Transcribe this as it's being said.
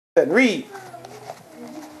Read.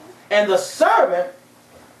 And the servant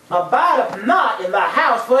abideth not in the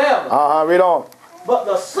house forever. Read on. But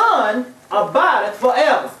the Son abideth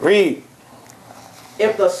forever. Read.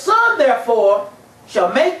 If the Son therefore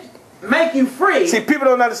shall make you free. See, people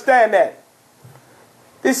don't understand that.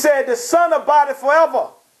 He said the Son abideth forever.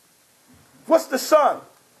 What's the Son?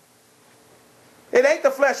 It ain't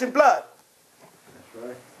the flesh and blood. That's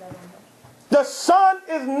right. The Son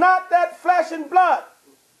is not that flesh and blood.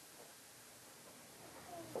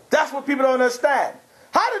 That's what people don't understand.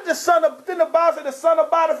 How did the Son, didn't the Bible say the Son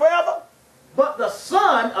abideth forever? But the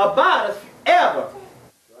Son abideth ever.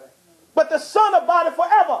 But the Son abideth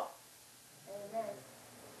forever. Amen.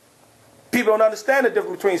 People don't understand the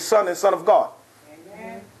difference between Son and Son of God.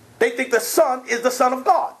 Amen. They think the Son is the Son of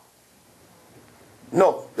God.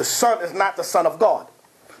 No, the Son is not the Son of God.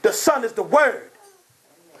 The Son is the Word.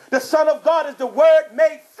 The Son of God is the Word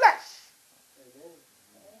made flesh.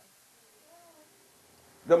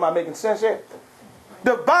 Am I making sense here?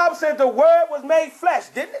 The Bible says the Word was made flesh,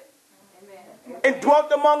 didn't it? Amen. And dwelt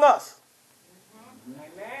among us.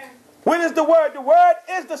 Amen. When is the Word? The Word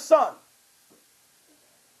is the Son.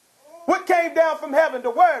 What came down from heaven? The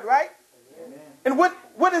Word, right? Amen. And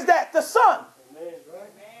what is that? The Son. Amen.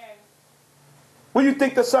 Where do you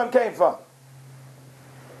think the Son came from?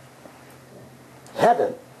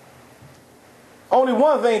 Heaven. Only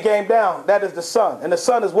one thing came down, that is the Son. And the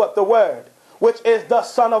Son is what? The Word, which is the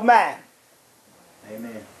Son of Man.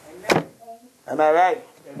 Amen. Am I right?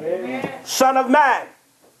 Amen. Son of Man.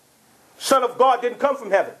 Son of God didn't come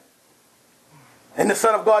from heaven. And the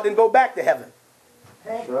Son of God didn't go back to heaven.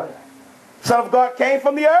 That's right. Son of God came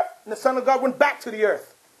from the earth, and the Son of God went back to the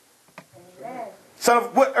earth. Amen. Son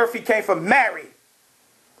of what earth he came from? Mary.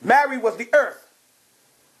 Mary was the earth.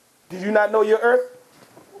 Did you not know your earth?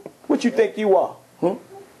 What you think you are? Who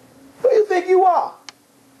do you think you are?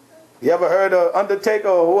 You ever heard an undertaker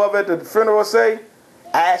or whoever at the funeral say,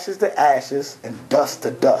 ashes to ashes and dust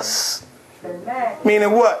to dust? Amen.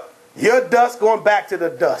 Meaning what? Your dust going back to the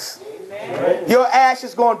dust. Amen. Your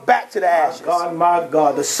ashes going back to the ashes. God, my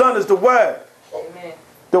God. The Son is the Word. Amen.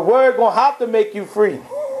 The Word going to have to make you free.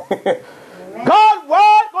 God's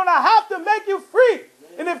Word going to have to make you free.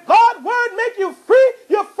 And if God's Word make you free,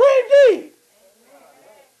 you're free indeed.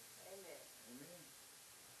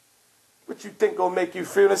 What you think going to make you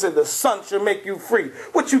free? When it says the Son shall make you free.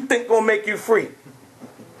 What you think going to make you free?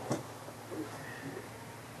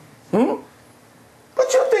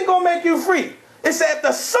 What you think going to make you free? It said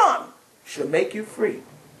the Son shall make you free.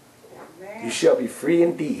 Amen. You shall be free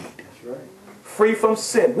indeed. That's right. Free from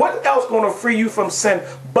sin. What else going to free you from sin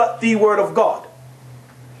but the Word of God?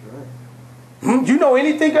 That's right. You know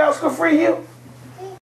anything else can free you?